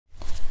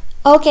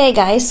Okay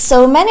guys,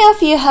 so many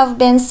of you have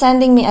been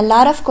sending me a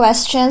lot of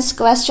questions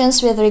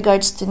with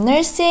regards to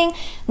nursing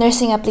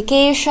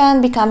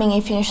application, becoming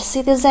a Finnish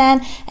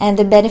citizen, and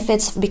the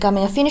benefits of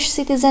becoming a Finnish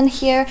citizen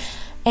here.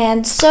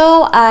 And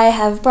so I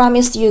have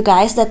promised you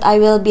guys that I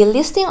will be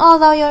listing all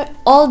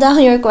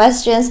down your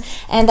questions,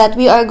 and that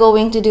we are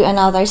going to do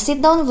another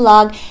sit down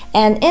vlog.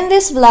 And in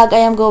this vlog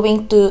I am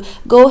going to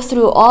go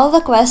through all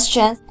the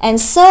questions,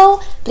 and so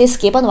please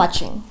keep on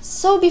watching.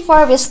 So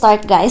before we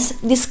start guys,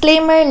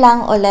 disclaimer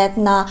lang ulit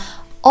na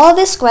all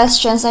these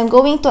questions I'm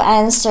going to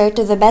answer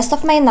to the best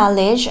of my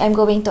knowledge. I'm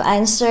going to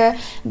answer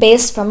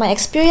based from my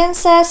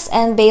experiences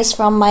and based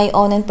from my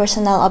own and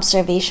personal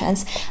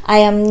observations. I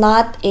am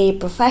not a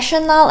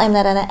professional, I'm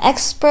not an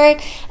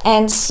expert,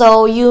 and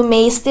so you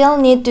may still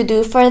need to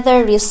do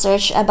further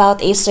research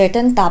about a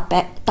certain topic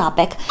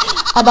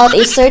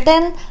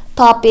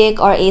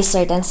or a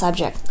certain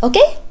subject,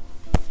 okay?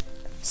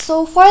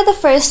 So for the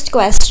first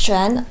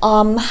question,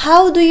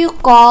 how do you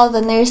call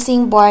the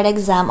nursing board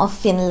exam of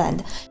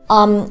Finland?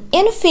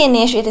 In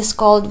Finnish, it is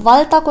called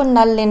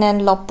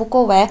valtakunnallinen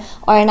loppukoe,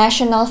 or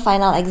national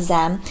final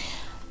exam.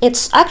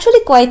 It's actually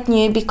quite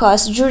new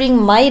because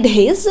during my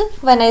days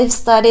when I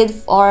studied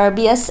for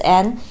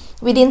BSN,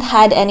 we didn't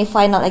had any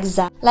final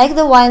exam like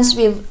the ones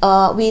we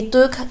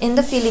took in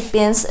the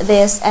Philippines.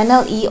 This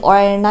NLE,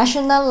 or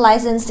National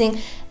Licensing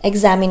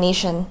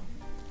Examination.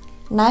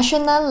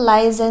 National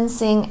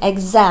Licensing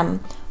Exam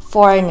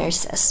for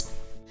nurses.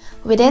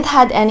 We didn't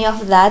had any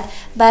of that,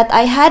 but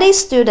I had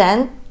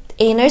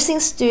a nursing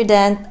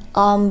student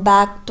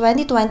back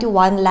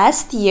 2021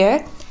 last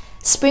year,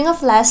 spring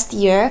of last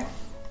year,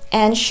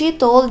 and she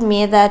told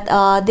me that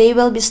they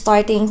will be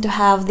starting to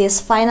have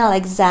this final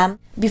exam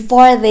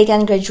before they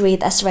can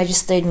graduate as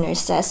registered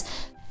nurses.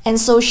 And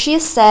so she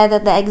said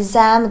that the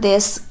exam,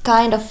 this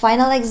kind of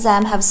final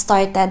exam, have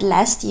started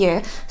last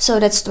year, so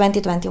that's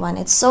 2021.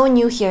 It's so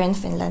new here in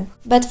Finland.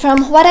 But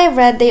from what I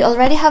read, they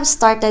already have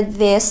started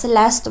this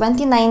last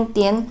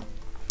 2019.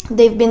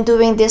 They've been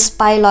doing this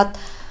pilot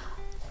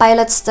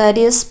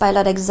studies,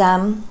 pilot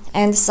exam,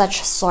 and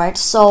such sort.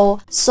 So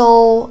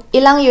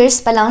ilang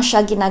years pa lang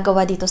siya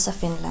ginagawa dito sa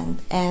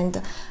Finland.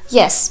 And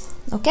yes,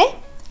 okay?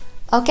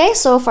 Okay,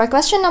 so for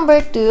question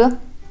number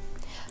 2,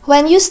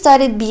 when you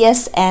studied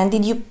BSN,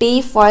 did you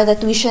pay for the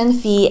tuition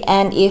fee,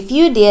 and if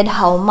you did,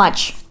 how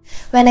much?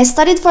 When I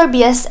studied for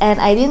BSN,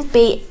 I didn't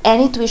pay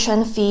any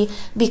tuition fee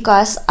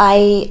because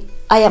I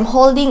am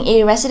holding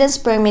a residence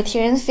permit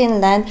here in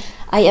Finland.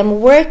 I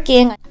am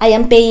working, I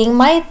am paying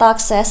my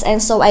taxes,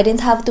 and so I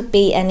didn't have to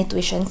pay any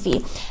tuition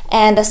fee.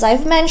 And as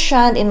I've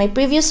mentioned in my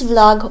previous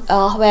vlog,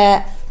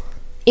 where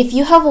if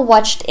you have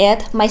watched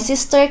it, my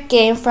sister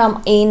came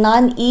from a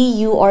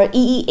non-EU or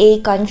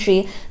EEA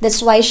country. That's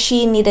why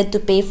she needed to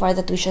pay for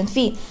the tuition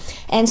fee.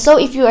 And so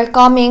if you are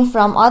coming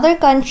from other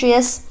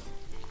countries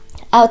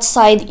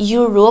outside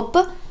Europe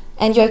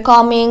and you're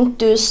coming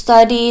to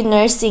study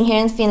nursing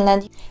here in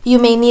Finland, you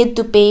may need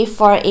to pay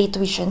for a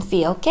tuition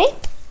fee, okay?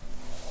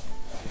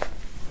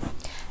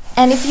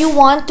 And if you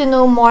want to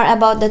know more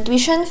about the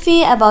tuition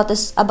fee, about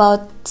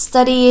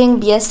studying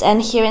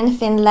BSN here in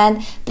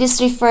Finland, please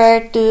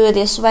refer to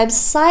this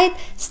website,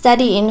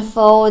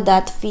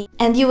 studyinfo.fi,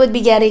 and you would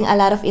be getting a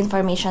lot of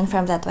information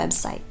from that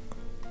website.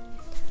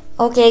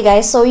 Okay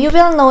guys, so you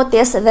will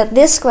notice that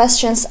these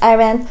questions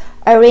aren't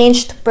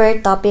arranged per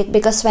topic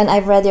because when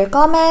I've read your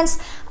comments,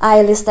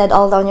 I listed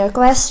all down your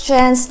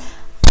questions.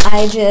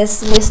 I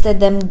just listed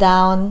them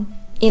down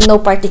in no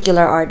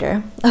particular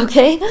order,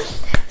 okay?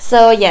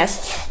 So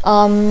yes,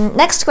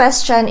 next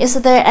question, is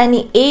there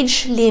any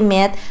age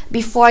limit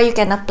before you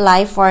can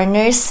apply for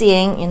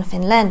nursing in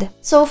Finland?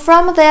 So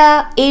from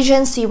the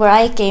agency where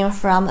I came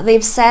from,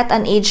 they've set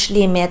an age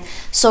limit,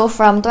 so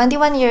from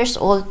 21 years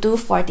old to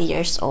 40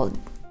 years old.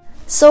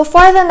 So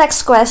for the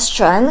next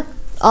question,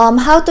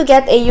 how to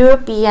get a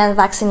European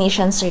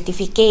vaccination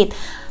certificate?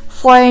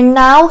 For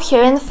now,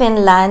 here in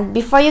Finland,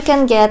 before you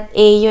can get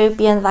a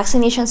European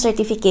vaccination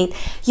certificate,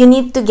 you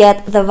need to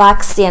get the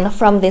vaccine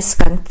from this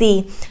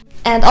country.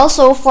 And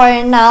also,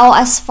 for now,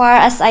 as far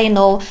as I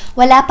know,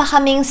 wala pa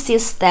kaming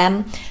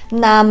system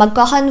na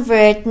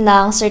magko-convert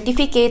ng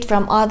certificate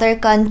from other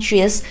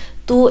countries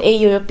to a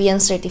European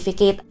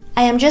certificate.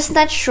 I am just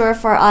not sure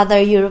for other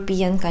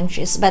European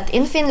countries. But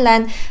in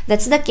Finland,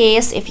 that's the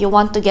case. If you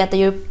want to get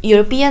the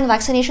European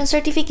vaccination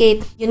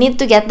certificate, you need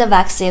to get the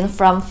vaccine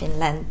from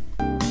Finland.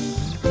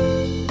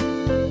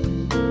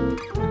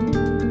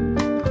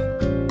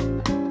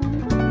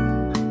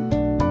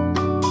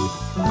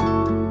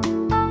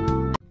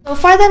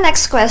 For the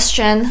next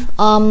question,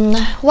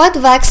 what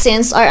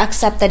vaccines are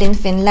accepted in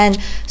Finland?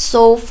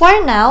 So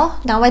for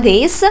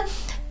nowadays,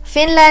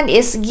 Finland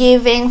is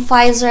giving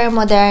Pfizer,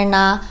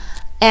 Moderna,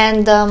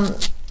 and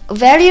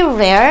very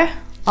rare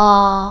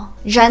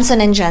Johnson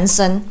 &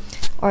 Johnson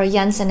or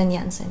Janssen &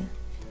 Janssen.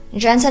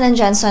 Johnson &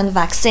 Johnson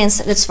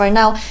vaccines. That's for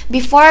now.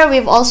 Before,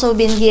 we've also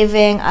been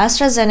giving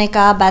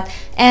AstraZeneca, but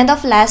end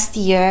of last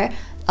year,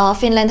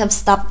 Finland have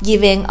stopped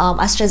giving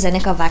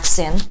AstraZeneca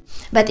vaccine.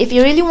 But if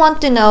you really want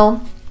to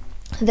know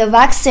the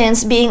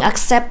vaccines being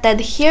accepted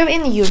here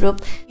in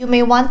Europe, you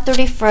may want to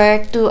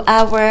refer to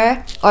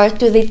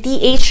the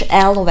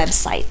THL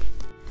website.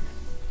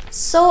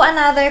 So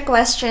another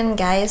question,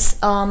 guys,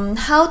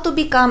 how to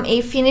become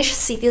a Finnish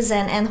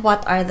citizen and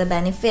what are the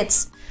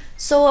benefits?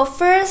 So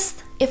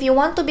first, if you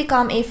want to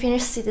become a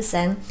Finnish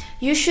citizen,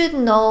 you should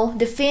know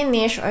the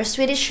Finnish or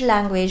Swedish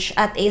language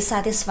at a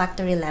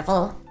satisfactory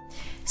level.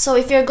 So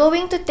if you're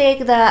going to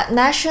take the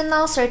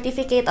National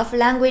Certificate of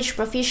Language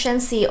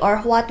Proficiency,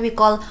 or what we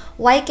call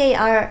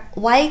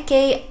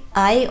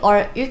YKI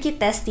or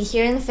Yrkitesti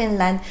here in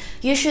Finland,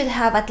 you should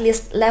have at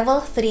least level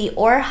 3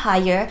 or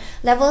higher.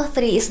 Level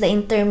 3 is the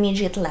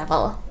intermediate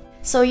level.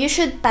 So you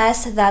should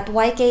pass that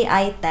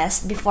YKI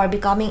test before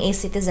becoming a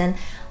citizen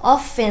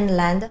of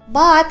Finland.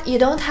 But you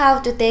don't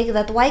have to take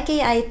that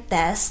YKI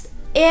test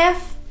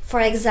if,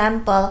 for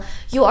example,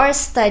 you are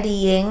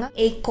studying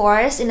a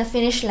course in a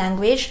Finnish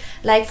language.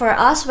 Like for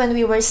us, when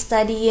we were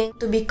studying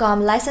to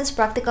become licensed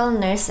practical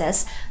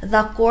nurses,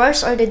 the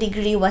course or the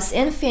degree was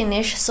in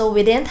Finnish, so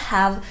we didn't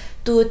have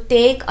to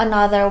take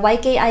another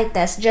YKI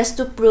test just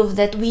to prove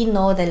that we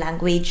know the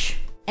language.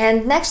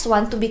 And next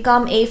one, to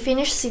become a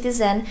Finnish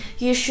citizen,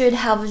 you should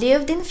have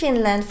lived in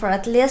Finland for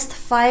at least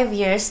 5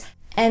 years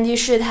and you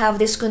should have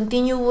this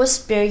continuous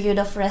period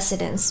of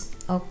residence.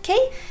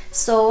 Okay,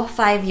 so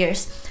 5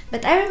 years.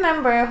 But I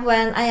remember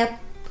when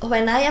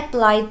I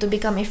applied to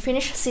become a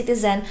Finnish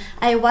citizen,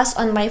 I was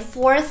on my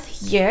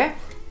 4th year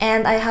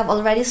and I have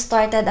already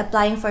started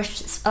applying for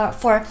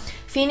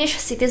Finnish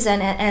citizen,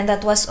 and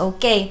that was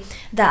okay.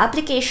 The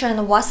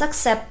application was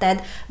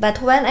accepted, but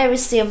when I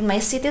received my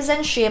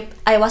citizenship,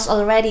 I was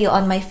already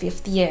on my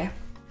 5th year.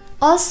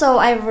 Also,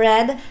 I've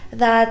read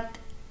that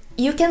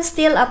you can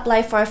still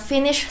apply for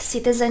Finnish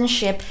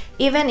citizenship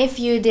even if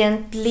you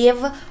didn't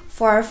live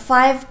for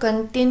 5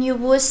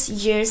 continuous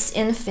years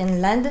in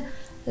Finland,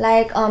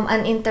 like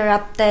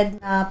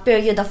uninterrupted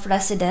period of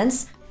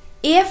residence.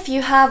 If you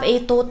have a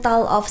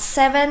total of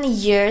 7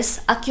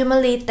 years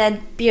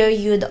accumulated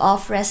period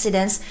of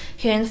residence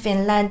here in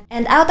Finland,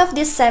 and out of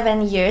these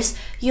 7 years,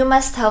 you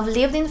must have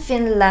lived in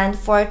Finland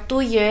for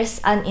 2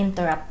 years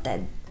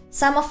uninterrupted.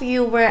 Some of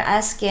you were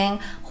asking,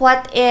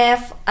 what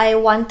if I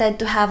wanted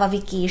to have a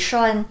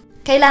vacation?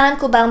 Kailangan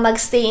ko bang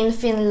magstay in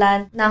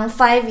Finland ng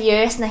 5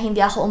 years na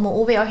hindi ako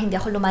umuwi or hindi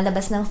ako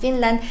lumalabas ng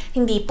Finland?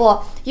 Hindi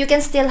po. You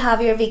can still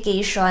have your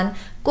vacation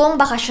kung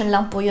bakasyon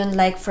lang po yun,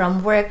 like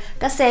from work.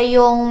 Kasi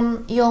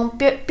yung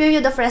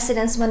period of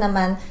residence mo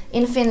naman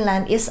in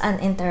Finland is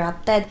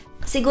uninterrupted.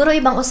 Siguro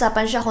ibang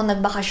usapan siya kung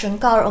nagbakasyon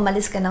ka or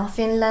umalis ka ng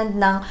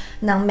Finland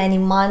ng many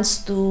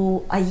months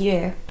to a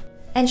year.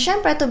 And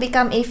syempre, to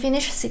become a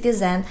Finnish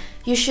citizen,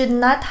 you should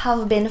not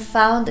have been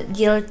found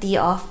guilty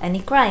of any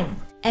crime.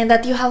 And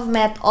that you have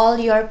met all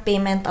your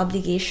payment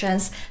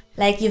obligations,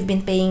 like you've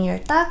been paying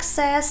your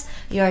taxes,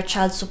 your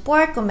child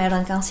support, kung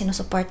meron kang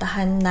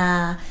sinusuportahan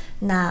na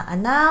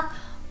anak,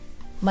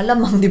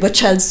 malamang di ba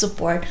child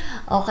support?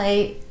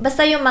 Okay,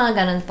 basta yung mga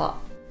ganun po.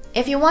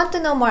 If you want to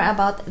know more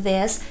about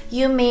this,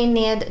 you may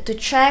need to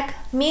check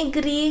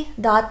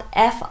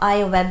migri.fi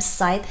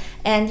website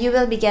and you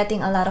will be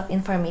getting a lot of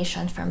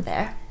information from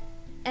there.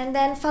 And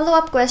then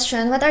follow-up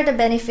question, what are the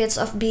benefits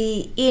of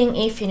being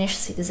a Finnish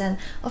citizen?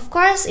 Of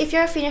course, if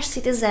you're a Finnish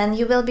citizen,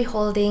 you will be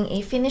holding a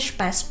Finnish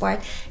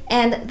passport,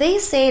 and they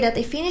say that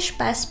a Finnish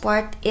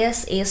passport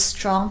is a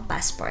strong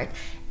passport.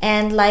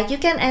 And like you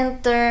can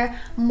enter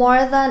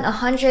more than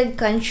 100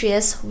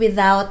 countries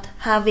without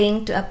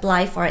having to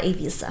apply for a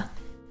visa.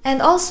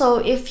 And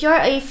also, if you're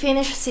a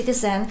Finnish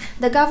citizen,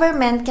 the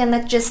government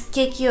cannot just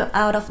kick you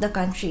out of the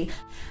country.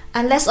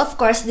 Unless, of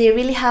course, they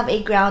really have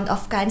a ground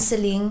of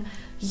canceling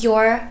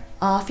your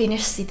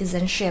Finnish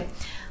citizenship.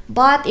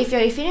 But if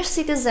you're a Finnish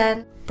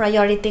citizen,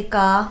 priority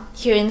ka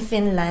here in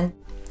Finland.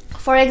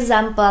 For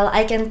example,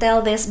 I can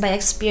tell this by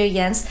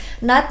experience,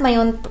 not my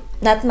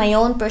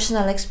own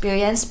personal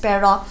experience,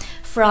 pero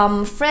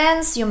from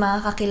friends, yung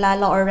mga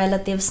kakilala or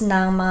relatives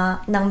ng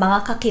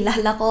mga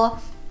kakilala ko.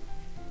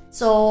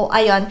 So,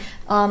 ayun,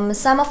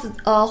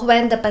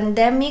 when the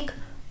pandemic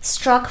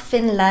struck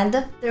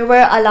Finland, there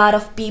were a lot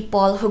of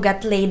people who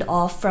got laid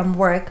off from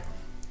work.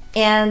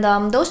 And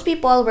those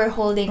people were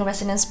holding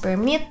residence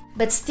permit,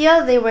 but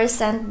still they were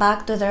sent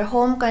back to their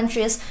home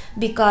countries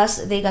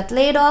because they got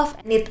laid off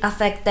and it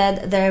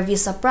affected their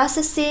visa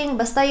processing,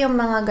 basta yung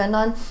mga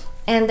ganon.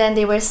 And then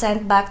they were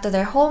sent back to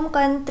their home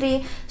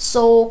country.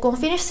 So, kung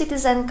Finnish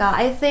citizen ka,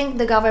 I think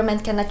the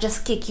government cannot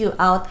just kick you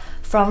out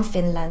from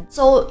Finland.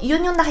 So,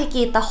 yun yung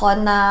nakikita ko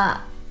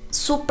na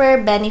super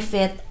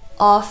benefit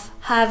of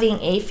having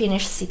a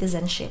Finnish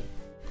citizenship.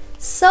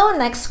 So,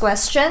 next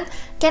question.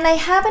 Can I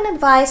have an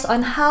advice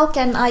on how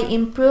can I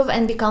improve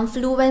and become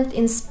fluent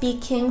in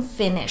speaking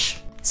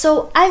Finnish?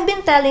 So, I've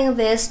been telling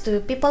this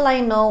to people I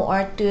know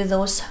or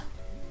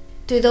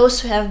to to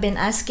those who have been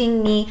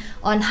asking me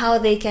on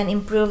how they can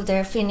improve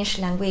their Finnish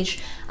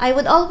language, I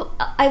would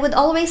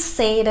always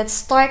say that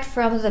start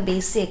from the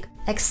basic.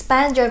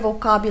 Expand your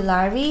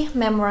vocabulary,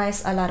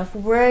 memorize a lot of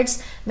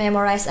words,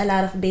 memorize a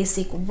lot of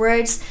basic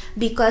words,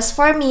 because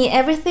for me,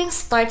 everything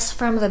starts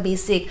from the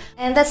basic.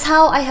 And that's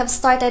how I have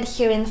started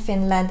here in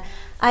Finland.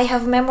 I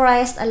have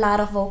memorized a lot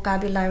of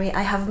vocabulary.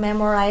 I have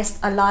memorized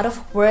a lot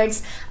of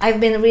words. I've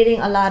been reading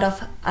a lot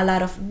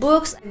of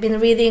books. I've been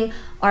reading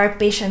our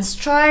patient's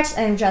charts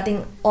and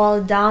jotting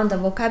all down the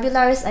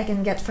vocabularies I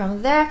can get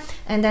from there,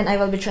 and then I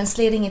will be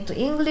translating it to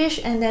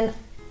English, and then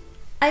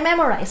I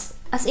memorize.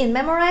 As in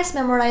memorize,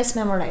 memorize,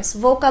 memorize.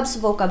 Vocabs,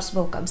 vocabs,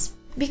 vocabs.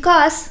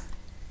 Because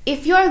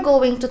if you are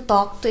going to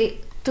talk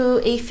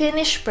to a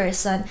Finnish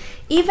person,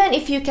 even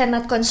if you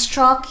cannot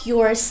construct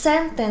your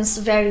sentence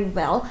very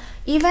well,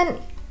 even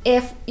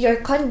if your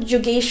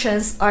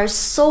conjugations are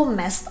so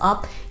messed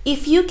up,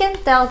 if you can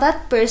tell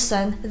that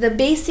person the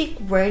basic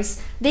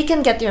words, they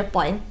can get your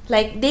point.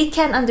 Like, they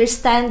can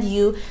understand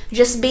you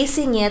just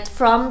basing it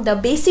from the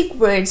basic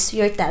words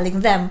you're telling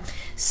them.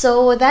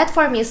 So that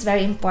for me is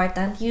very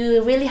important.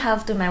 You really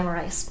have to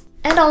memorize.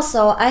 And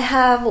also, I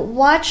have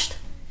watched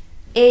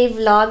a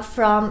vlog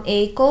from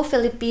a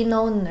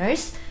co-Filipino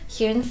nurse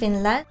here in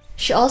Finland.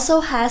 She also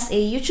has a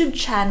YouTube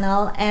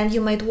channel, and you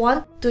might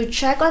want to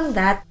check on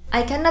that.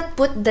 I cannot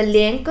put the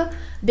link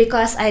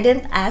because I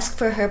didn't ask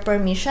for her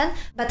permission,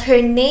 but her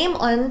name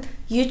on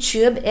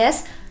YouTube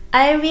is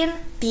Irene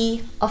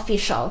T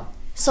Official.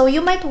 So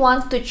you might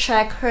want to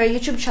check her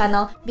YouTube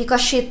channel because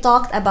she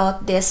talked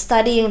about this,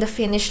 studying the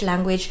Finnish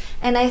language,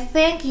 and I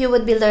think you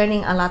would be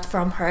learning a lot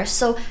from her.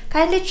 So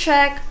kindly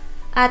check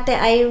Ate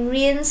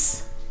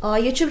Irene's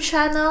YouTube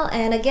channel,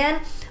 and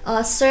again,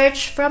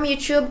 search from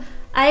YouTube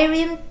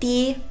Irene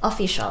T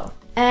Official.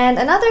 And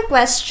another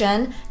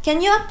question,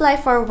 can you apply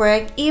for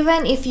work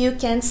even if you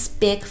can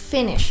speak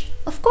Finnish?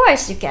 Of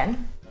course you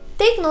can.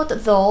 Take note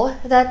though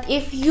that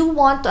if you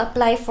want to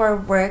apply for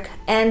work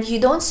and you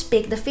don't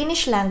speak the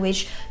Finnish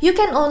language, you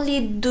can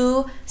only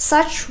do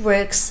such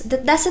works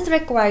that doesn't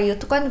require you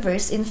to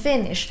converse in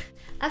Finnish.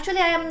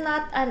 Actually, I am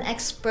not an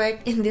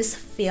expert in this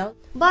field,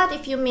 but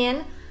if you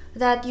mean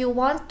that you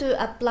want to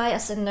apply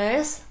as a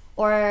nurse,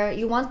 or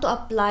you want to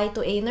apply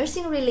to a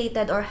nursing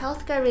related or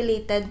healthcare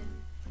related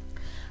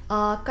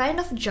kind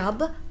of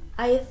job,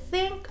 I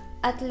think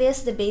at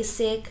least the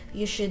basic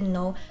you should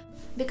know.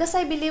 Because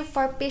I believe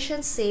for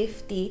patient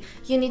safety,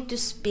 you need to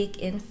speak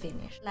in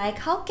Finnish. Like,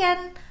 how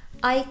can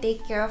I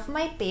take care of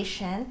my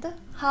patient?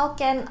 How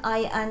can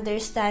I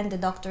understand the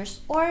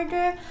doctor's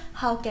order?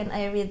 How can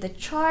I read the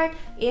chart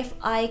if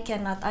I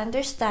cannot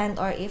understand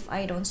or if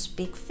I don't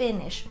speak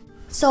Finnish?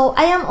 So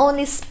I am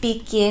only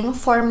speaking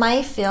for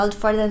my field,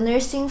 for the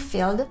nursing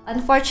field.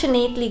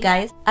 Unfortunately,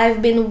 guys,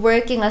 I've been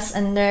working as a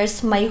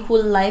nurse my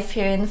whole life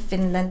here in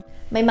Finland.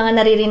 May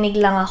mga naririnig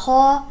lang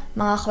ako,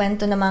 mga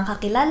kwento ng mga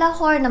kakilala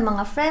ko or ng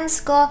mga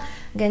friends ko,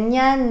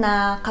 ganyan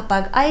na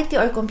kapag IT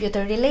or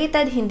computer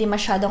related, hindi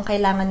masyadong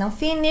kailangan ng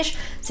Finnish,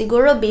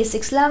 siguro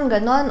basics lang,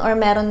 ganon, or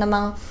meron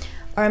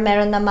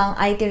namang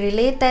IT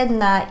related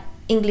na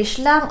English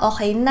lang,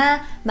 okay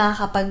na,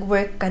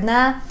 makakapag-work ka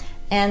na.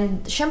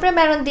 And syempre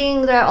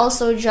there are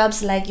also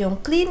jobs like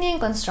yung cleaning,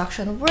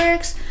 construction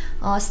works,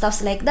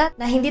 stuffs like that,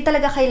 na hindi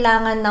talaga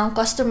kailangan ng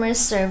customer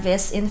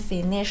service in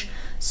Finnish.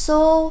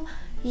 So,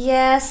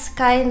 yes,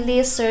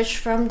 kindly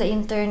search from the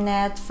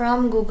internet,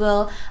 from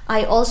Google.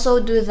 I also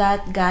do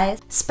that,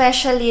 guys.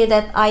 Especially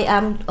that I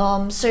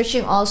am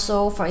searching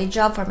also for a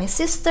job for my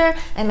sister,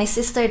 and my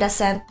sister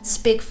doesn't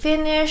speak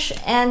Finnish,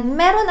 and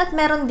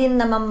meron din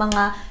naman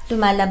mga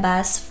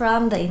lumalabas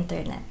from the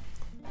internet.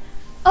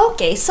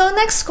 Okay, so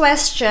next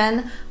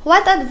question,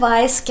 what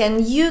advice can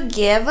you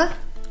give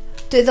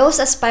to those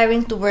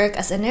aspiring to work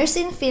as a nurse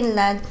in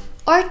Finland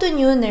or to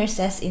new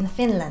nurses in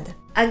Finland?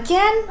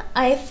 Again,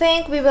 I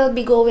think we will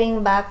be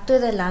going back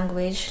to the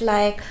language,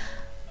 like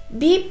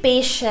be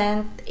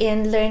patient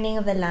in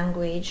learning the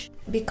language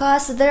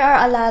because there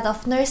are a lot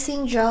of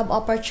nursing job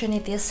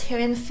opportunities here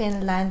in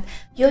Finland.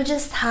 You'll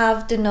just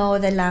have to know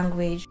the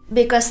language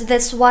because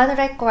that's one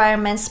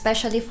requirement,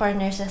 especially for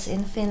nurses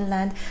in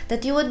Finland,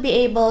 that you would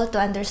be able to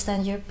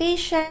understand your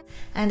patient,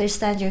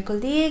 understand your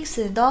colleagues,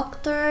 the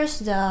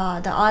doctors, the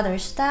other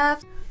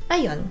staff.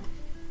 Ayun.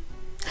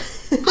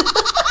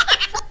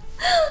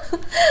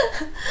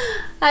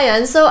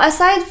 Ayun, so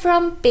aside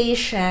from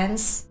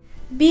patience,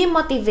 be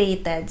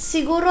motivated.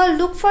 Siguro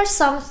look for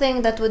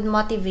something that would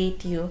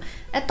motivate you.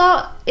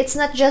 It's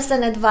not just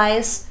an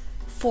advice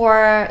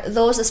for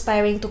those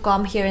aspiring to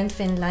come here in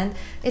Finland.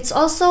 It's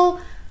also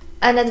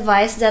an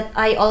advice that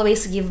I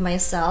always give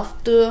myself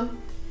to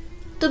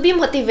be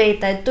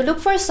motivated, to look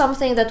for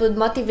something that would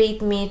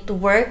motivate me to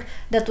work,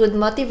 that would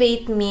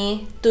motivate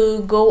me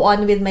to go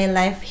on with my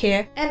life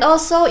here. And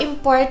also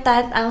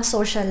important ang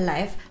social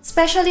life,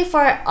 especially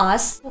for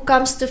us who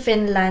comes to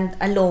Finland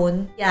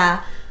alone.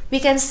 Yeah, we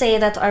can say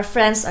that our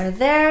friends are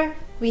there,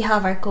 we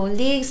have our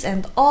colleagues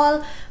and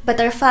all,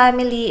 but our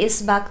family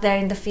is back there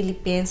in the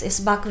Philippines, is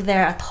back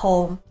there at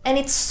home. And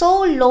it's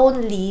so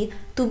lonely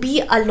to to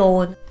be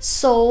alone.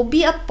 So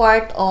be a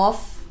part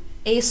of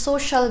a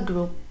social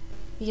group,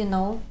 you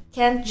know.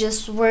 Can't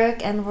just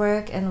work and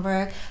work and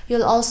work.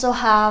 You'll also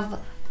have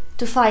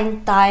to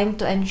find time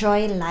to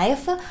enjoy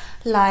life,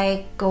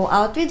 like go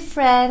out with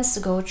friends,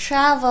 go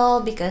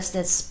travel, because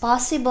that's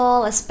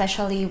possible,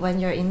 especially when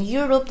you're in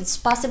Europe. It's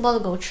possible,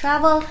 go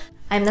travel.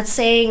 I'm not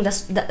saying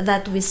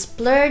that we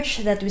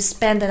splurge, that we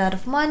spend a lot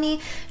of money.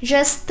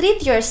 Just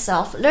treat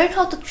yourself, learn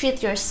how to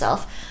treat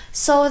yourself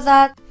so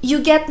that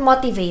you get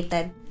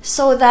motivated,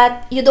 so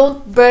that you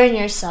don't burn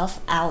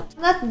yourself out.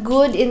 I'm not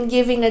good in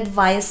giving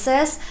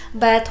advices,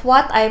 but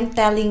what I'm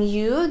telling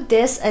you,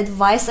 this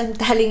advice I'm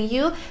telling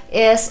you,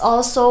 is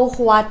also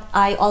what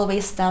I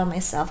always tell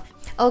myself.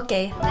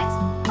 Okay, next.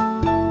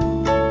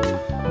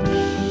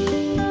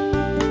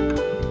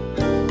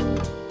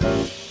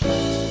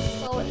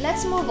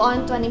 Let's move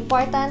on to an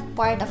important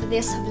part of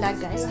this vlog,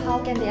 guys.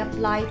 How can they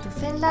apply to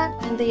Finland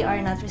when they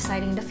are not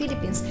residing in the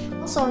Philippines?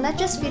 So not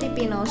just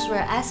Filipinos were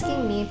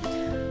asking me,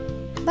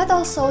 but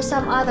also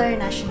some other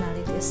nationalities.